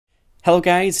Hello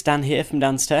guys, Dan here from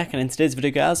Dan's Tech, and in today's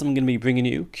video guys I'm going to be bringing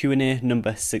you Q&A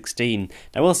number 16.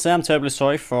 Now I will say I'm terribly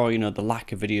sorry for the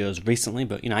lack of videos recently,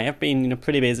 but I have been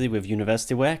pretty busy with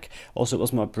university work. Also it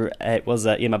was my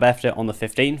birthday on the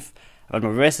 15th. I've had my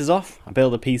races off, I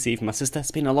built a PC for my sister.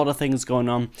 It's been a lot of things going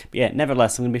on, but yeah,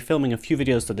 nevertheless I'm going to be filming a few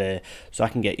videos today so I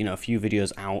can get a few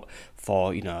videos out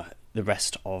for the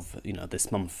rest of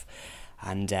this month.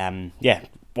 And yeah,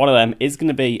 one of them is going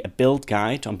to be a build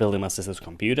guide on building my sister's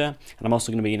computer, and I'm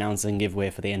also going to be announcing a giveaway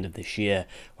for the end of this year,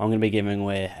 where I'm going to be giving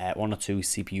away 1 or 2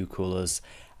 CPU coolers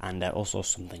and also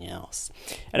something else.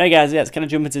 Anyway guys, yeah, let's kind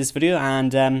of jump into this video,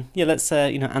 and yeah, let's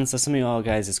answer some of your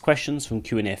guys' questions from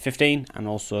Q&A 15, and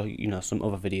also some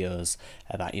other videos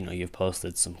that you've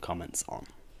posted some comments on.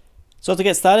 So to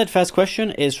get started, first question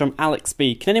is from Alex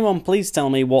B. Can anyone please tell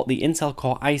me what the Intel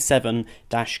Core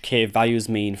i7-K values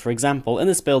mean? For example, in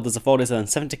this build there's a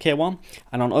 4770K one,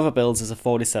 and on other builds there's a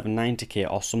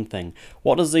 4790K or something.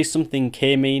 What does the something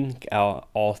K mean,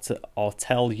 or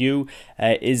tell you?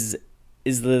 Is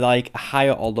there like a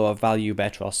higher or lower value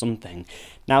better or something?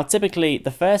 Now typically the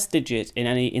first digit in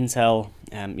any Intel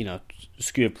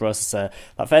skewered processor,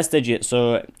 that first digit,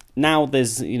 so now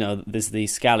there's the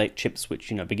Skylake chips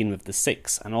which begin with the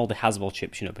 6, and all the Haswell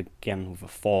chips begin with a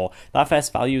 4. That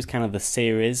first value is kind of the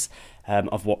series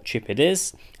of what chip it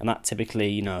is, and that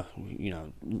typically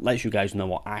lets you guys know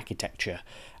what architecture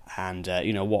and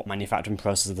what manufacturing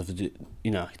process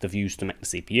they've used to make the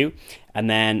CPU. And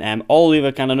then all the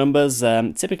other kind of numbers,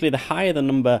 typically the higher the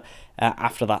number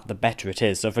after that, the better it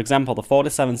is. So for example, the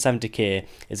 4770K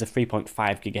is a 3.5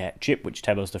 GHz chip which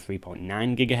turbos to 3.9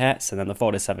 GHz, and then the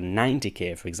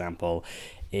 4790K, for example,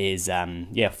 is 4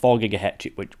 GHz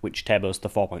chip which turbos to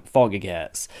 4.4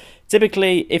 GHz.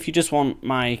 Typically, if you just want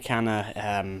my kind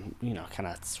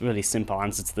of really simple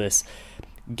answer to this,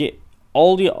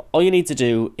 all you need to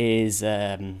do is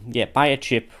buy a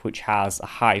chip which has a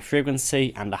high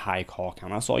frequency and a high core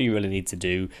count. That's all you really need to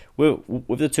do.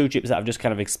 With the two chips that I've just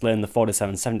kind of explained, the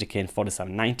 4770K and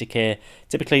 4790K,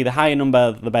 typically the higher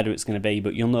number the better it's going to be,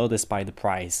 but you'll know this by the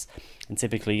price. And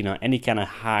typically any kind of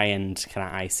high-end kind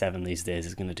of i7 these days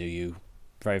is going to do you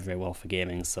very, very well for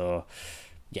gaming. So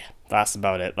yeah, that's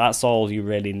about it. That's all you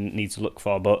really need to look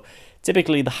for. But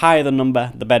typically the higher the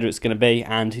number, the better it's going to be,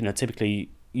 and typically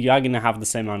you are going to have the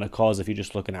same amount of cores if you're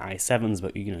just looking at i7s,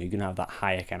 but you're going to have that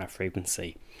higher kind of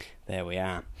frequency. There we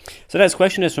are. So the next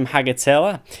question is from Haggard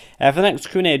Taylor. For the next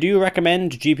Q&A, do you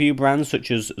recommend GPU brands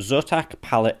such as Zotac,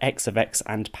 Palette, XFX,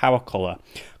 and PowerColor?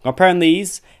 Comparing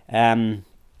these, I've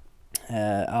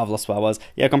lost where I was.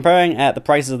 Yeah, comparing the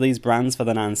prices of these brands for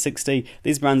the 960,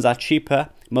 these brands are cheaper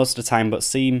most of the time, but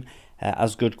seem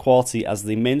as good quality as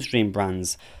the mainstream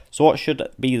brands. So what should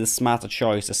be the smarter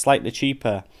choice? A slightly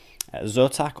cheaper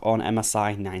Zotac on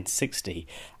MSI 960.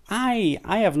 I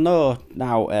have no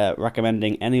now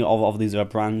recommending any of these other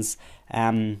brands.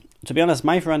 To be honest,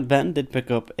 my friend Ben did pick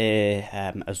up a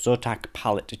Zotac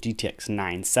Palette GTX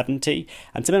 970,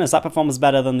 and to be honest, that performs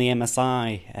better than the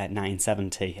MSI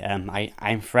 970.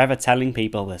 I'm forever telling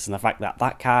people this, and the fact that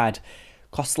that card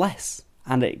costs less,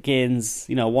 and it gains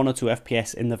 1 or 2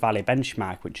 FPS in the Valley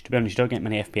benchmark, which to be honest you don't get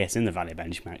many FPS in the Valley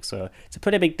benchmark, so it's a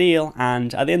pretty big deal.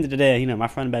 And at the end of the day, my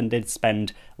friend Ben did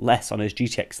spend less on his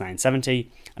GTX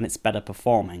 970, and it's better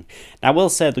performing. Now I will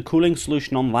say the cooling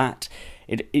solution on that,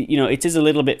 it is a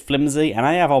little bit flimsy, and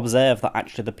I have observed that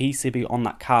actually the PCB on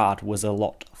that card was a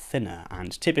lot thinner,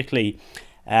 and typically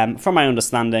from my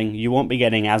understanding you won't be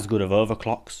getting as good of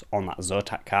overclocks on that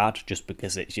Zotac card just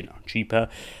because it's cheaper.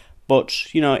 But,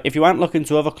 if you aren't looking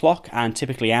to overclock and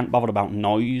typically aren't bothered about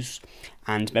noise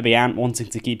and maybe aren't wanting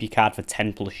to keep your card for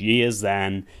 10 plus years,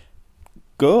 then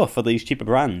go for these cheaper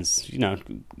brands.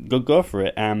 Go for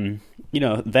it.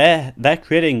 They're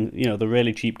creating, the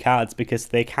really cheap cards because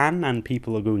they can, and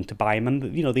people are going to buy them,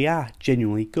 and, they are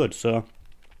genuinely good. So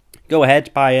go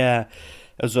ahead, buy a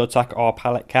Zotac or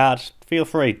Palette card. Feel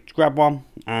free, grab one,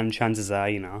 and chances are,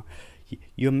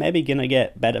 you're maybe going to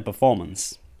get better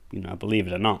performance, believe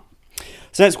it or not.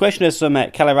 So next question is from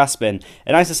Kelly Raspin.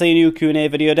 Nice to see a new Q&A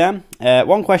video, Dan.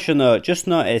 One question though, just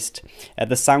noticed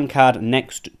the sound card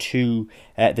next to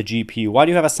the GPU. Why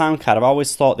do you have a sound card? I've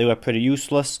always thought they were pretty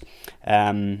useless.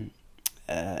 In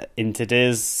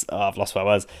today's, I've lost where I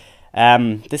was.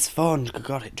 This phone,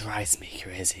 God, it drives me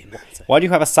crazy, man. Why do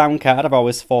you have a sound card? I've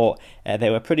always thought they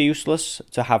were pretty useless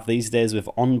to have these days, with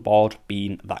onboard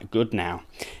being that good now.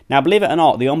 Now, believe it or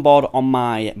not, the onboard on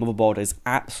my motherboard is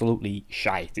absolutely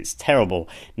shite. It's terrible.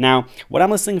 Now, when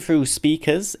I'm listening through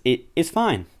speakers, it is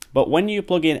fine. But when you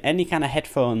plug in any kind of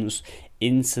headphones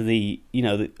into the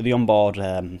onboard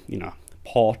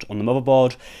port on the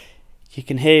motherboard, you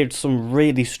can hear some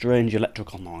really strange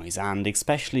electrical noise, and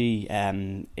especially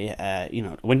you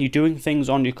know, when you're doing things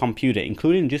on your computer,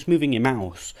 including just moving your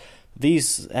mouse,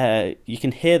 these you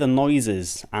can hear the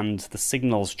noises and the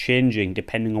signals changing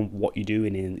depending on what you're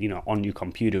doing in, you know, on your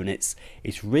computer, and it's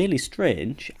really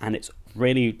strange, and it's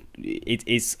really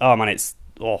it's oh man, it's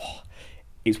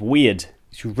weird.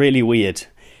 It's really weird.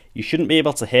 You shouldn't be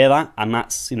able to hear that, and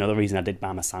that's, you know, the reason I did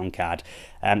buy my sound card.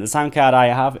 The sound card I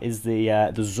have is the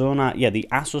Zonar, the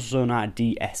Asus Zonar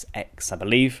DSX, I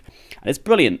believe, and it's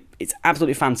brilliant. It's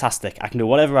absolutely fantastic. I can do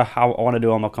whatever I want to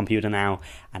do on my computer now,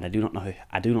 and I do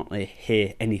not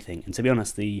hear anything. And to be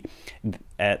honest, the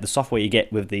software you get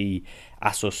with the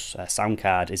Asus sound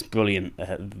card is brilliant.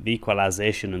 The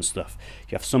equalization and stuff,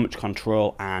 you have so much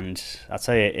control, and I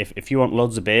tell you, if you want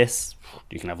loads of bass,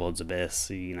 you can have loads of bass.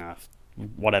 You know,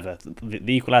 whatever.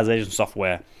 The equalization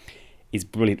software is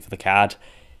brilliant for the card.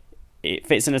 It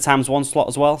fits in a ×1 slot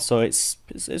as well, so it's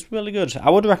really good. I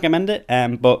would recommend it,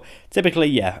 but typically,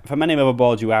 yeah, for many other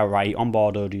boards, you are right.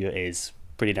 Onboard audio is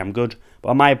pretty damn good, but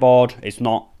on my board, it's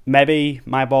not. Maybe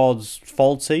my board's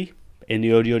faulty in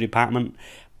the audio department,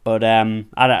 but I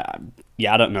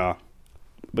don't know.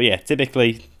 But yeah,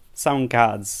 typically sound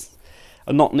cards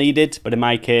are not needed, but in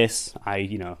my case, I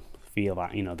feel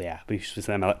that they are, because of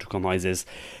them electrical noises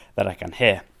that I can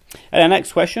hear. And the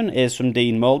next question is from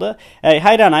Dean Mulder.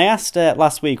 Hi Dan, I asked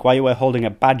last week why you were holding a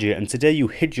badger, and today you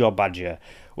hid your badger.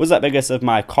 Was that because of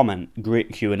my comment?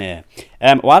 Great Q&A.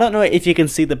 Well, I don't know if you can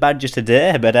see the badger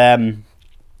today, but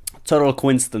total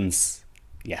coincidence.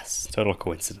 Yes, total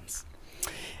coincidence.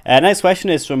 Next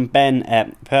question is from Ben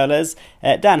Perles.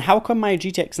 Dan, how come my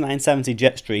GTX 970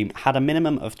 Jetstream had a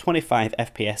minimum of 25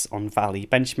 FPS on Valley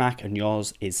benchmark and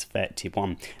yours is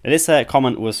 31? Now, this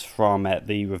comment was from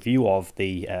the review of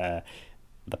the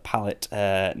Palette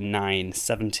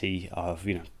 970 of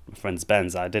my friend's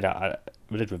Ben's. I did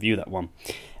review that one.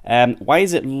 Why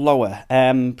is it lower?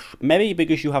 Maybe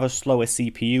because you have a slower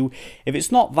CPU. If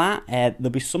it's not that, there'll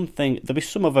be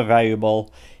some other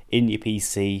variable in your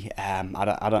PC.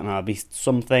 I don't know, it'll be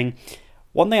something.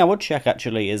 One thing I would check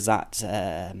actually is that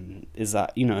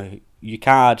your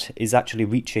card is actually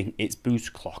reaching its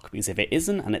boost clock, because if it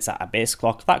isn't and it's at a base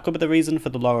clock, that could be the reason for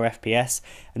the lower FPS.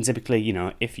 And typically,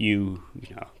 if you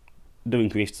do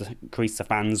increase the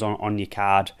fans on your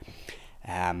card,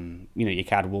 your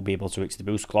card will be able to reach the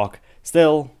boost clock.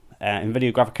 Still,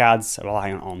 NVIDIA graphic cards are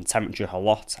relying on temperature a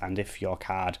lot, and if your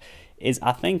card is,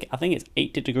 I think it's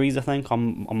 80 degrees, I think,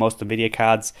 on most NVIDIA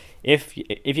cards. If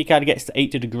your card gets to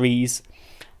 80 degrees,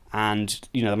 and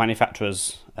the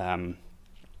manufacturers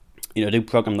do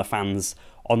program the fans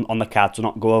on the card to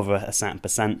not go over a certain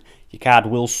percent, your card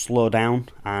will slow down,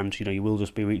 and you will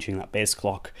just be reaching that base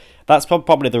clock. That's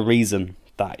probably the reason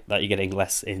that you're getting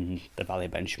less in the Valley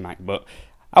benchmark. But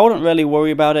I wouldn't really worry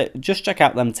about it. Just check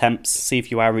out them temps, see if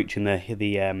you are reaching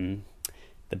the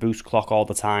boost clock all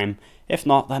the time. If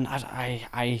not, then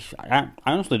I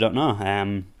honestly don't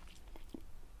know.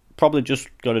 Probably just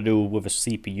got to do with a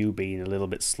CPU being a little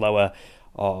bit slower,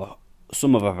 or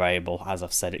some other variable. As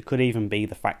I've said, it could even be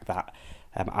the fact that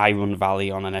I run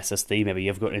Valley on an SSD. Maybe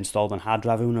you've got it installed on hard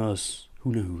drive. Who knows?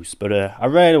 But I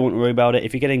really wouldn't worry about it.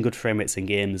 If you're getting good frame rates in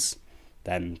games,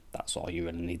 then that's all you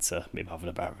really need to be bothered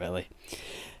about, really.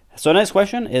 So next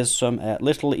question is from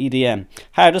Little EDM.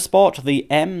 Hi, I just bought the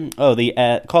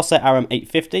Corsair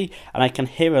RM850, and I can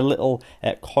hear a little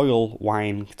coil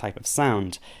whine type of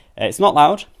sound. It's not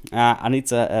loud. I need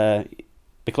to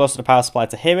be close to the power supply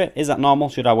to hear it. Is that normal?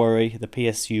 Should I worry? The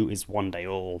PSU is 1 day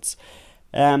old.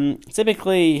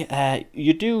 Typically,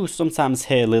 you do sometimes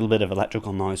hear a little bit of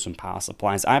electrical noise from power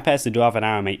supplies. I personally do have an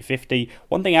RM850.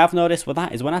 One thing I've noticed with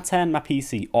that is when I turn my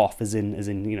PC off, as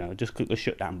in just click the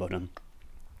shutdown button,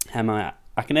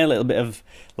 I can hear a little bit of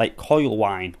like coil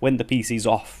whine when the PC's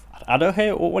off. I don't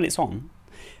hear it when it's on,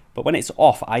 but when it's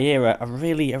off, I hear a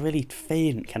really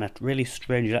faint, kind of really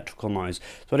strange electrical noise.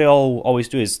 So what I always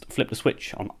do is flip the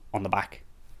switch on the back,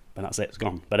 and that's it, it's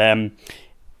gone. But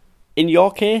in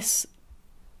your case,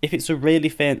 if it's a really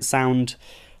faint sound,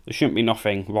 there shouldn't be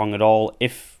nothing wrong at all.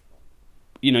 If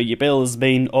your bill's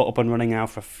been up and running now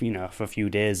for a few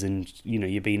days, and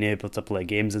you've been able to play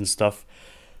games and stuff,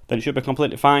 then it should be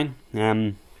completely fine.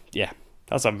 Yeah,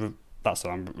 that's what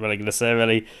I'm really going to say,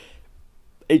 really.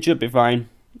 It should be fine.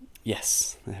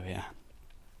 Yes, there we are.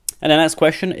 And the next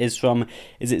question is from,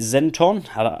 is it Zenton?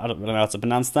 I don't really know how to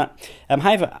pronounce that.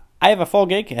 I have a 4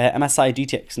 gig MSI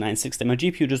GTX 960. My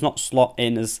GPU does not slot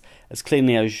in as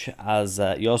cleanly as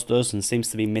yours does, and seems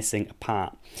to be missing a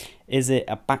part. Is it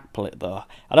a backplate though?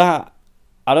 I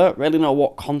don't really know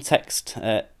what context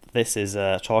this is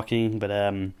talking, but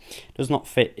does not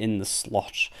fit in the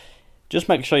slot. just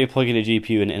make sure you plug in a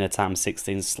GPU in a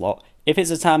times16 slot. If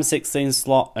it's a times16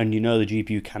 slot and you know the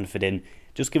GPU can fit in,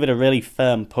 just give it a really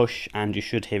firm push and you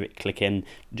should hear it click in.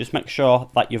 Just make sure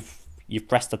that you've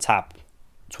pressed the tab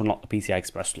to unlock the PCI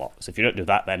Express slot. So if you don't do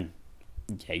that, then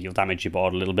yeah, you'll damage your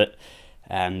board a little bit,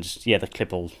 and yeah, the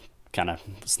clip will kind of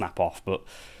snap off. But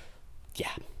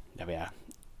yeah, there we are.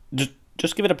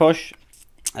 Just give it a push,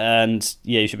 and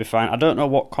yeah, you should be fine. I don't know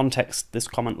what context this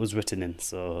comment was written in,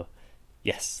 so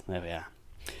yes, there we are.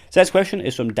 So next question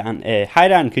is from Dan A. Hi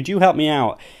Dan, could you help me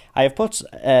out? I have put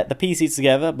the PC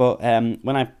together, but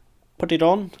when I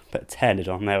turn it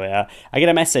on, there we are, I get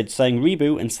a message saying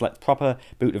reboot and select proper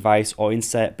boot device, or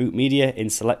insert boot media in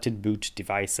selected boot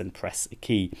device and press a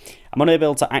key. I'm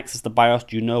unable to access the BIOS.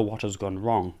 Do you know what has gone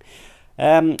wrong?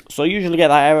 So you usually get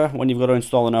that error when you've got to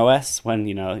install an OS, when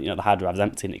you know the hard drive's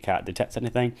empty and it can't detect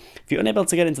anything. If you're unable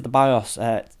to get into the BIOS,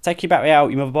 take your battery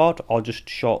out your motherboard, or just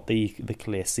short the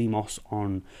clear CMOS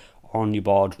on your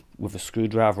board with a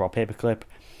screwdriver or paperclip,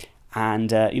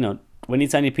 and when you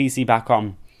turn your PC back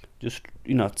on, just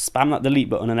spam that delete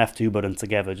button and F2 button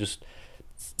together. Just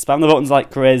spam the buttons like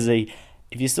crazy.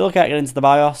 If you still can't get into the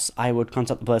BIOS, I would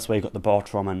contact the place where you got the board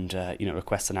from and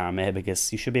request an RMA,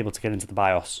 because you should be able to get into the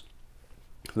BIOS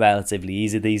relatively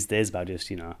easy these days by just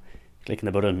clicking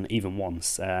the button even once.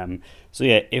 So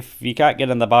yeah, if you can't get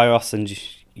in the BIOS and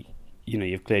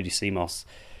you've cleared your CMOS,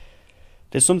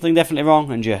 there's something definitely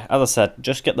wrong, and yeah, as I said,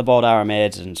 just get the board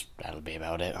RMA'd and that'll be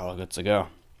about it. All good to go.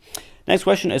 Next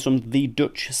question is from the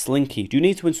Dutch Slinky. Do you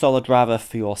need to install a driver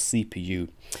for your CPU?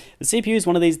 The CPU is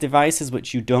one of these devices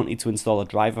which you don't need to install a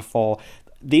driver for.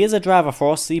 There is a driver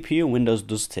for CPU, and Windows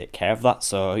does take care of that,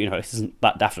 so this isn't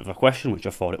that daft of a question, which I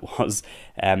thought it was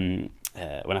when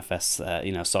I first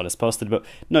saw this posted. But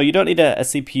no, you don't need a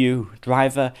CPU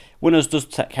driver. Windows does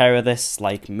take care of this,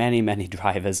 like many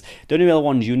drivers. The only real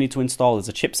ones you need to install is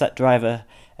a chipset driver,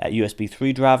 a USB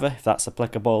 3 driver, if that's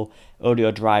applicable,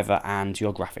 audio driver, and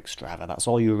your graphics driver. That's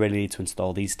all you really need to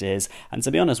install these days. And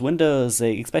to be honest, Windows,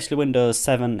 especially Windows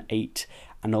 7, 8,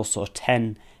 and also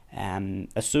 10,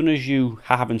 as soon as you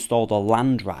have installed a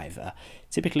LAN driver,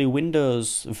 typically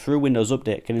Windows, through Windows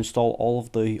Update, can install all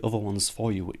of the other ones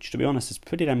for you, which to be honest is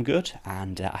pretty damn good,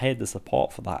 and I heard the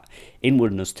support for that in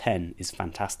Windows 10 is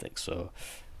fantastic. So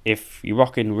if you're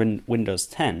rocking Windows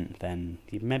 10, then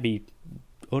you maybe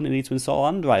only need to install a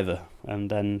LAN driver, and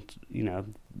then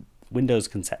Windows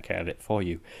can take care of it for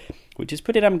you, which is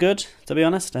pretty damn good, to be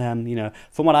honest.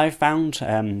 From what I've found,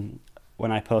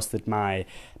 when I posted my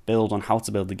build on how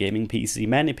to build a gaming PC,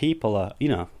 many people are,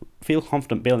 feel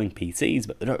confident building PCs,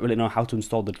 but they don't really know how to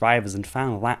install the drivers, and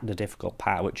found that the difficult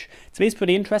part, which to me is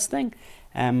pretty interesting.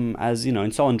 As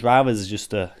installing drivers is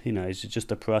just it's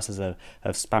just a process of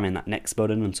spamming that next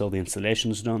button until the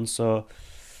installation's done. So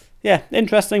yeah,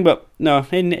 interesting, but no,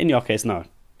 in your case, no,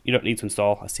 you don't need to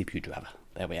install a CPU driver.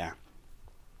 There we are.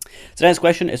 So next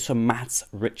question is from Matt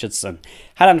Richardson.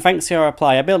 Hi Dan, thanks for your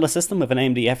reply. I built a system with an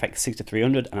AMD FX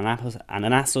 6300 and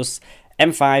an Asus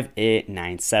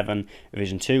M5A97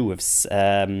 revision 2 with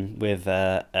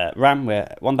RAM with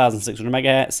 1600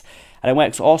 MHz, and it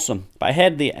works awesome. But I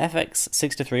heard the FX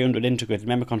 6300 integrated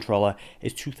memory controller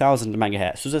is 2000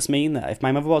 MHz. Does this mean that if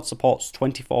my motherboard supports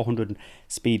 2400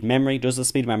 speed memory, does the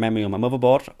speed of my memory on my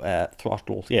motherboard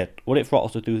throttle? Yeah, would it throttle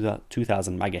to do that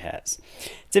 2000 MHz?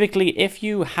 Typically, if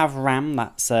you have RAM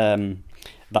that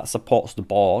supports the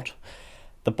board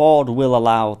will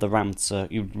allow the RAM to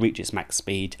reach its max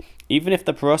speed. Even if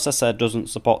the processor doesn't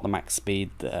support the max speed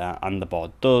and the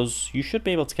board does, you should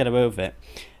be able to get away with it.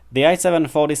 The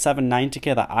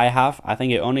i7-4790K that I have, I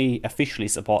think it only officially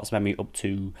supports memory up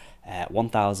to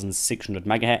 1600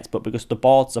 MHz, but because the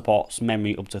board supports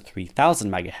memory up to 3000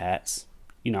 MHz,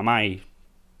 my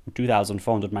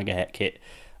 2400 MHz kit,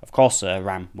 of course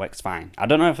RAM works fine. I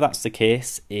don't know if that's the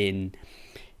case in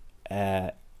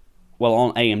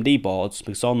on AMD boards,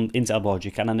 because on Intel boards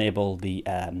you can enable the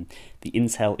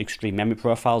Intel Extreme Memory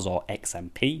Profiles, or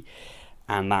XMP,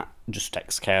 and that just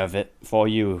takes care of it for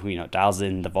you. Dials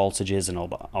in the voltages and all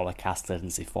the cast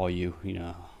latency for you.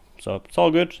 So it's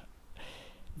all good.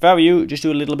 If I were you, just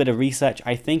do a little bit of research.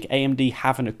 I think AMD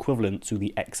have an equivalent to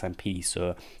the XMP,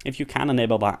 so if you can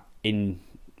enable that in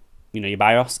your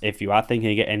BIOS, if you are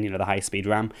thinking of getting the high speed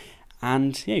RAM,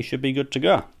 and yeah, you should be good to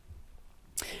go.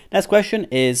 Next question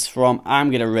is from,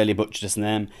 I'm gonna really butcher this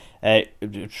name. I'm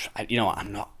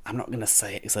not gonna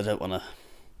say it because I don't want to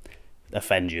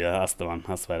offend you. That's the one.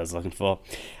 That's what I was looking for.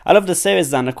 I love the series,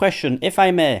 Dan. A question, if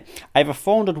I may. I have a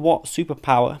 400 watt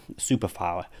superflower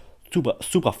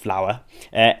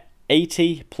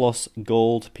 80 plus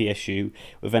gold PSU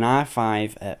with an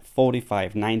i5 at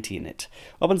 4590 in it.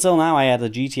 Up until now I had a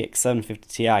GTX 750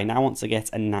 Ti, now I want to get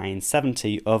a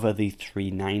 970 over the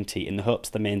 390 in the hopes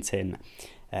to maintain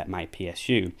my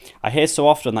PSU. I hear so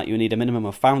often that you need a minimum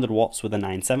of 500 watts with a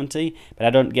 970, but I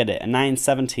don't get it. A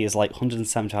 970 is like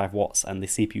 175 watts and the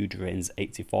CPU drains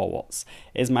 84 watts.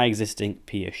 Is my existing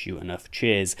PSU enough?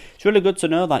 Cheers. It's really good to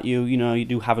know that you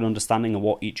do have an understanding of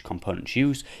what each components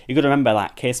use. You got to remember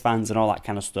that case fans and all that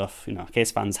kind of stuff,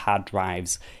 case fans, hard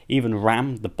drives, even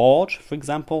RAM, the board, for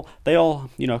example, they all,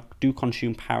 do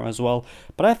consume power as well.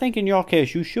 But I think in your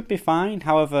case you should be fine.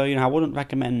 However, I wouldn't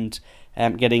recommend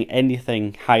getting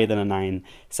anything higher than a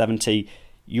 970.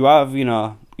 You have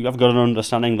got an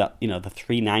understanding that the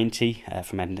 390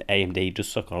 from AMD does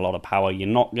suck a lot of power. You're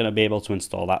not going to be able to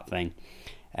install that thing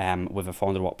with a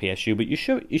 400 watt PSU, but you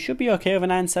should be okay with a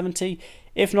 970.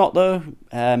 If not though,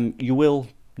 you will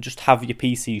just have your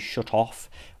PC shut off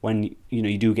when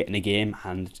you do get in a game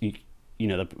and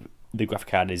the graphic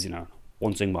card is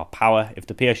wanting more power. If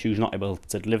the PSU is not able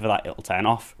to deliver that, it'll turn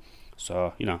off.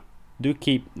 So do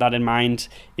keep that in mind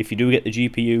if you do get the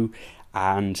GPU,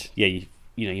 and yeah,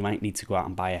 you might need to go out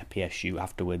and buy a PSU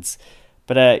afterwards.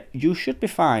 But you should be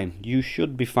fine. You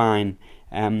should be fine.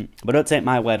 But don't take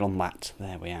my word on that.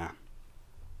 There we are.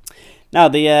 Now,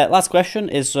 the last question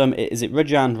is it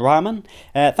Rajan Rahman?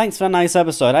 Thanks for a nice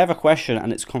episode. I have a question,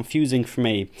 and it's confusing for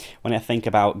me when I think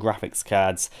about graphics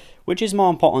cards. Which is more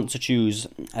important to choose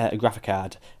a graphic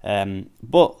card?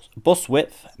 Bus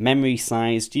width, memory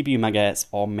size, GPU megahertz,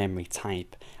 or memory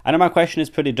type? I know my question is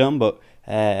pretty dumb, but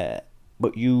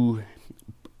you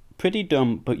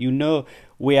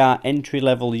we are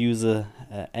entry-level user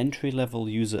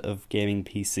of gaming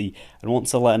PC and want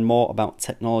to learn more about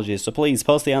technology. So please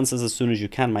post the answers as soon as you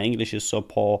can. My English is so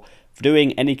poor. For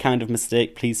doing any kind of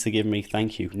mistake, please forgive me.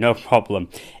 Thank you. No problem.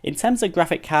 In terms of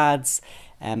graphic cards,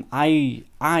 I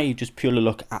just purely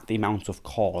look at the amount of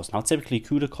cores. Now, typically,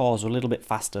 CUDA cores are a little bit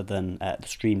faster than the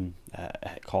Stream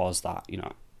cores that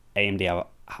AMD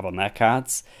have on their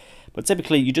cards. But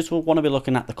typically, you just will want to be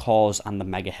looking at the cores and the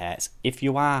megahertz. If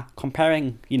you are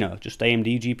comparing, just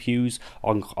AMD GPUs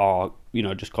or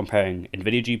just comparing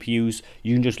NVIDIA GPUs,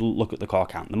 you can just look at the core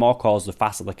count. The more cores, the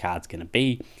faster the card's going to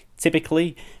be,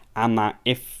 typically. And that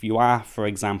if you are, for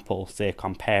example, say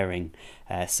comparing,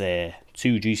 say,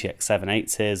 two GTX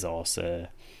 780s or say,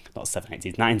 not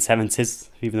 780s, 970s,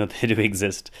 even though they do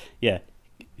exist, yeah.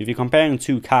 If you're comparing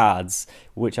two cards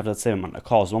which have the same amount of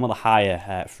cores, one with a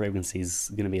higher frequency is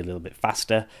going to be a little bit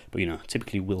faster, but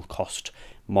typically will cost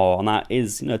more. And that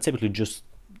is typically just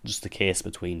the case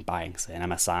between buying, say, an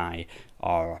MSI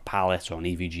or a Palette or an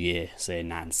EVGA, say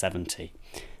 970.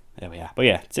 There we are. But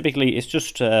yeah, typically it's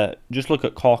just look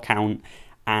at core count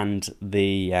and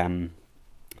the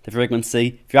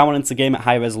frequency. If you are wanting to game at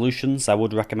high resolutions, I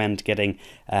would recommend getting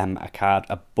a card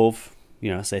above,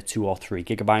 say 2 or 3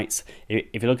 gigabytes.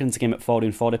 If you're looking to game at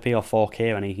 1440p or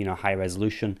 4K or any, high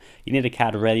resolution, you need a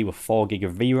card ready with 4 gig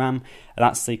of VRAM. And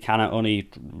that's the kind of only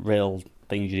real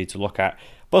things you need to look at.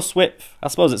 Bus width, I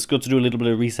suppose it's good to do a little bit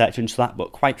of research into that,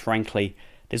 but quite frankly,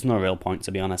 there's no real point,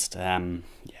 to be honest. Yeah,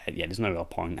 there's no real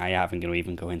point. I haven't going to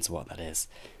even go into what that is.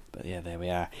 But yeah, there we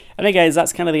are. And guys,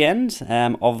 that's kind of the end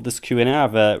of this Q&A.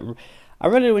 I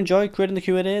really do enjoy creating the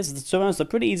Q&As. To be honest, they're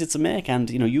pretty easy to make, and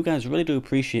you guys really do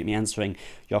appreciate me answering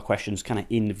your questions kind of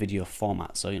in video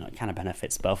format. So it kind of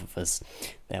benefits both of us.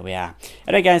 There we are.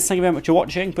 Anyway, guys, thank you very much for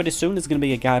watching. Pretty soon there's going to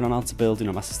be a guide on how to build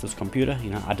my sister's computer.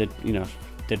 I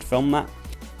did film that.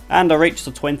 And I reached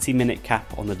the 20-minute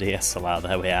cap on the DSLR,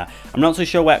 there we are. I'm not too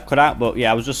sure where it cut out, but yeah,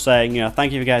 I was just saying,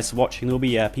 thank you guys for watching. There'll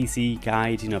be a PC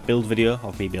guide, build video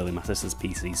of me building my sister's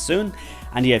PC soon.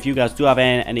 And yeah, if you guys do have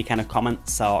any kind of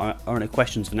comments or any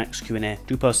questions for next Q&A,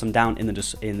 do post them down in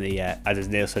the as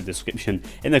Neil said, description,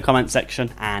 in the comment section.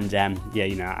 And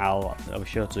yeah, I'll be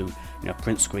sure to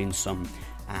print screen some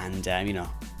and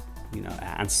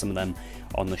answer some of them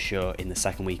on the show in the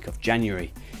second week of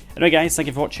January. Anyway guys, thank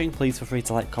you for watching. Please feel free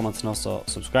to like, comment and also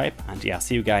subscribe. And yeah, I'll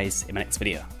see you guys in my next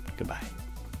video. Goodbye.